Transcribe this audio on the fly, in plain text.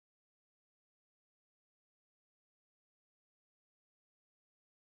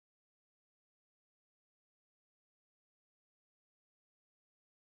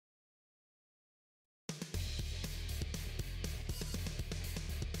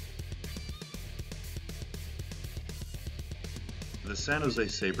The San Jose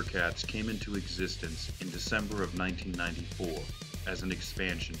Sabercats came into existence in December of 1994 as an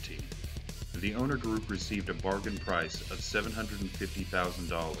expansion team. The owner group received a bargain price of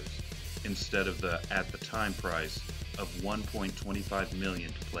 $750,000 instead of the, at the time, price of $1.25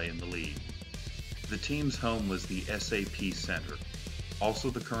 million to play in the league. The team's home was the SAP Center, also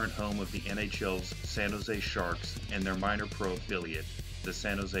the current home of the NHL's San Jose Sharks and their minor pro affiliate, the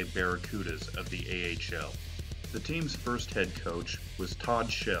San Jose Barracudas of the AHL. The team's first head coach was Todd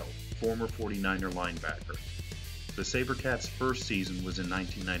Shell, former 49er linebacker. The Sabercats' first season was in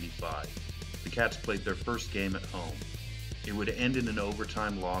 1995. The Cats played their first game at home. It would end in an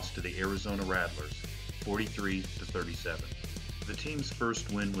overtime loss to the Arizona Rattlers, 43-37. The team's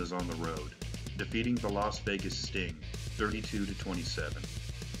first win was on the road, defeating the Las Vegas Sting, 32-27.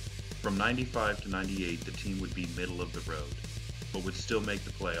 From 95 to 98, the team would be middle of the road, but would still make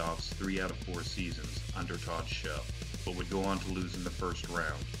the playoffs 3 out of 4 seasons under Todd Shell, but would go on to lose in the first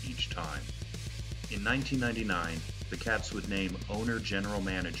round each time. In 1999, the Cats would name owner-general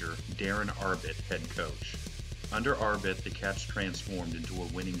manager Darren Arbit head coach. Under Arbit, the Cats transformed into a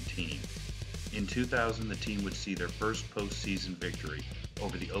winning team. In 2000, the team would see their first postseason victory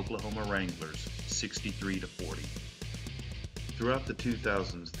over the Oklahoma Wranglers, 63-40. Throughout the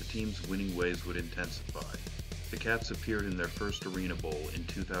 2000s, the team's winning ways would intensify. The Cats appeared in their first Arena Bowl in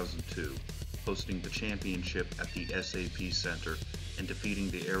 2002, hosting the championship at the SAP Center and defeating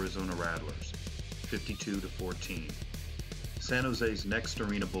the Arizona Rattlers, 52-14. San Jose's next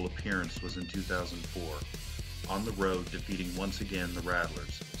Arena Bowl appearance was in 2004, on the road defeating once again the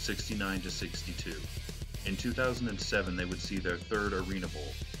Rattlers, 69-62. In 2007, they would see their third Arena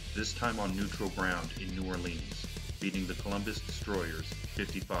Bowl, this time on neutral ground in New Orleans, beating the Columbus Destroyers,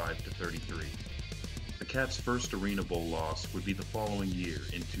 55-33. The Cats' first Arena Bowl loss would be the following year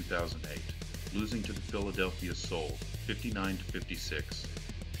in 2008, losing to the Philadelphia Soul, 59-56.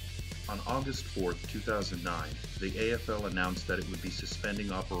 On August 4, 2009, the AFL announced that it would be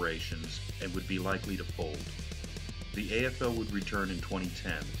suspending operations and would be likely to fold. The AFL would return in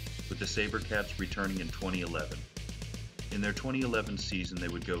 2010, with the Sabercats returning in 2011. In their 2011 season, they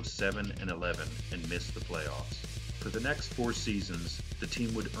would go 7-11 and miss the playoffs. For the next 4 seasons, the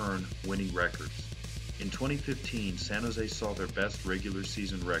team would earn winning records. In 2015, San Jose saw their best regular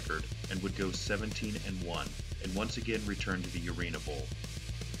season record and would go 17-1 and once again return to the Arena Bowl.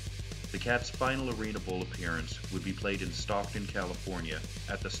 The Cats' final Arena Bowl appearance would be played in Stockton, California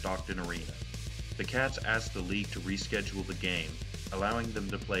at the Stockton Arena. The Cats asked the league to reschedule the game, allowing them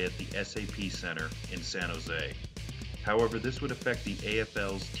to play at the SAP Center in San Jose. However, this would affect the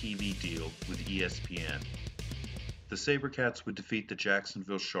AFL's TV deal with ESPN. The Sabercats would defeat the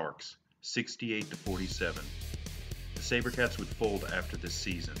Jacksonville Sharks, 68-47. The Sabercats would fold after this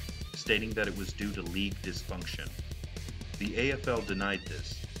season, stating that it was due to league dysfunction. The AFL denied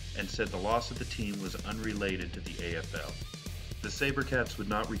this and said the loss of the team was unrelated to the AFL. The Sabercats would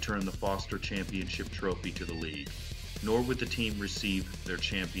not return the Foster Championship trophy to the league, nor would the team receive their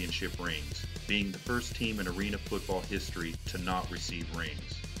championship rings, being the first team in arena football history to not receive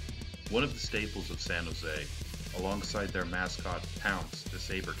rings. One of the staples of San Jose, alongside their mascot Pounce the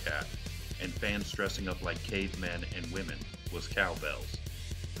Sabercat, and fans dressing up like cavemen and women, was cowbells.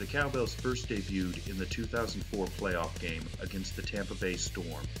 The Cowbells first debuted in the 2004 playoff game against the Tampa Bay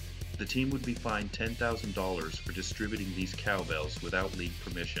Storm. The team would be fined $10,000 for distributing these cowbells without league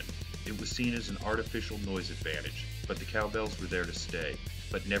permission. It was seen as an artificial noise advantage, but the cowbells were there to stay,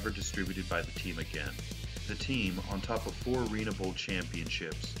 but never distributed by the team again. The team, on top of 4 Arena Bowl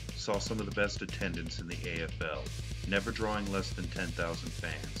championships, saw some of the best attendance in the AFL, never drawing less than 10,000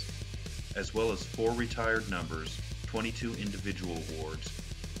 fans, as well as 4 retired numbers, 22 individual awards.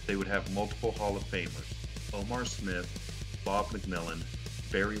 They would have multiple Hall of Famers: Omar Smith, Bob McMillan,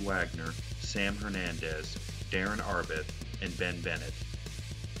 Barry Wagner, Sam Hernandez, Darren Arbit, and Ben Bennett.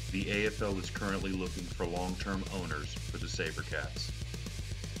 The AFL is currently looking for long-term owners for the Sabercats.